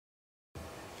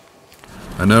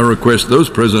I now request those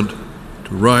present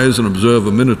to rise and observe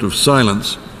a minute of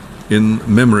silence in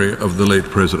memory of the late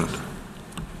President.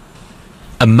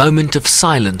 A moment of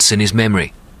silence in his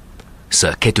memory.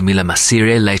 Sir Ketumile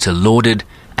Masire, later lauded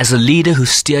as a leader who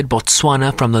steered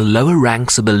Botswana from the lower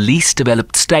ranks of a least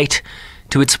developed state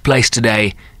to its place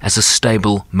today as a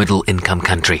stable middle-income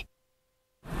country.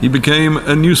 He became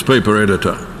a newspaper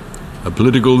editor, a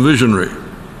political visionary,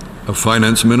 a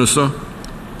finance minister,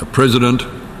 a president,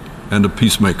 and a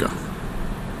peacemaker.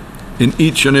 In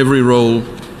each and every role,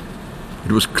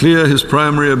 it was clear his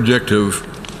primary objective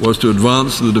was to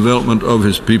advance the development of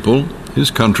his people, his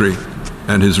country,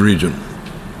 and his region.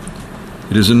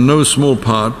 It is in no small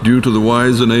part due to the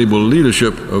wise and able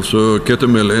leadership of Sir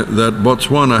Ketumile that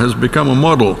Botswana has become a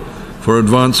model for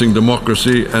advancing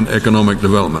democracy and economic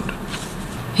development.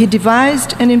 He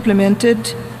devised and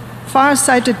implemented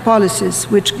far-sighted policies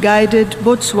which guided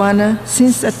Botswana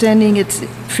since attaining its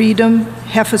freedom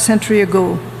half a century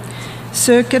ago.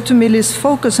 Sir Ketumile's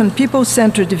focus on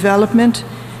people-centered development,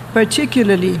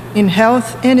 particularly in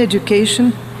health and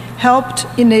education, helped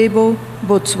enable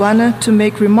Botswana to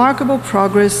make remarkable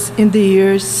progress in the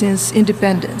years since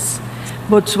independence.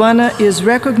 Botswana is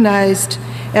recognized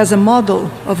as a model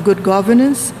of good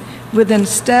governance with an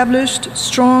established,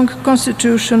 strong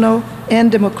constitutional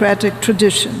and democratic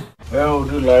tradition. Where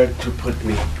would you like to put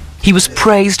me? He was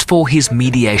praised for his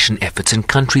mediation efforts in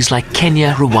countries like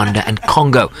Kenya, Rwanda and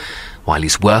Congo, while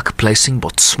his work placing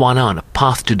Botswana on a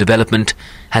path to development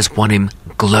has won him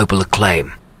global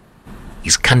acclaim.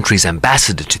 His country's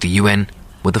ambassador to the UN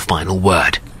with the final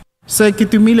word. Sir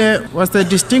Ketumile was a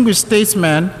distinguished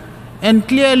statesman and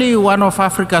clearly one of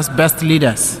Africa's best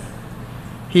leaders.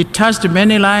 He touched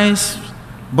many lives,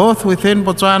 both within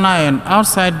Botswana and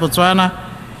outside Botswana,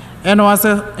 and was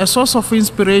a source of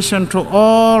inspiration to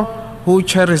all who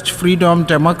cherished freedom,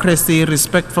 democracy,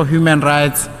 respect for human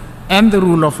rights, and the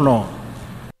rule of law.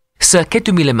 Sir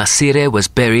Ketumile Masire was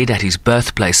buried at his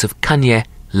birthplace of Kanye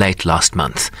late last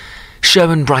month.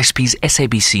 Sherman Bryce-Pease,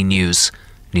 SABC News,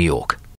 New York.